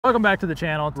Welcome back to the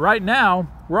channel. Right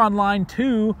now, we're on line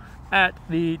 2 at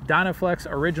the DynaFlex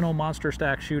original Monster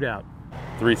Stack shootout.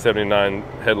 379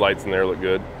 headlights in there look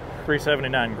good.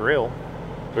 379 grill.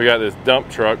 We got this dump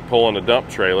truck pulling a dump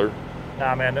trailer.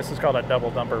 Nah, man, this is called a double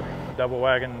dumper. Double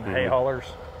wagon hay haulers.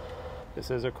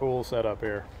 This is a cool setup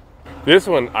here. This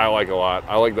one I like a lot.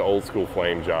 I like the old school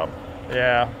flame job.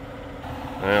 Yeah.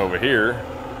 And over here,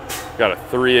 got a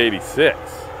 386.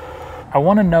 I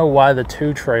want to know why the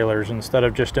 2 trailers instead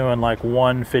of just doing like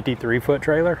one 53-foot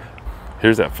trailer.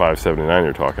 Here's that 579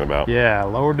 you're talking about. Yeah,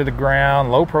 lowered to the ground,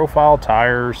 low profile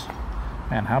tires.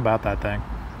 Man, how about that thing?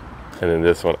 And then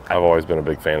this one, I've always been a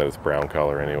big fan of this brown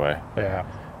color anyway. Yeah.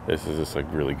 This is just a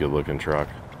really good looking truck.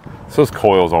 So those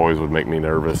coils always would make me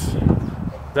nervous.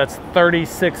 That's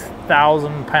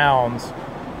 36,000 pounds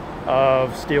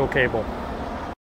of steel cable.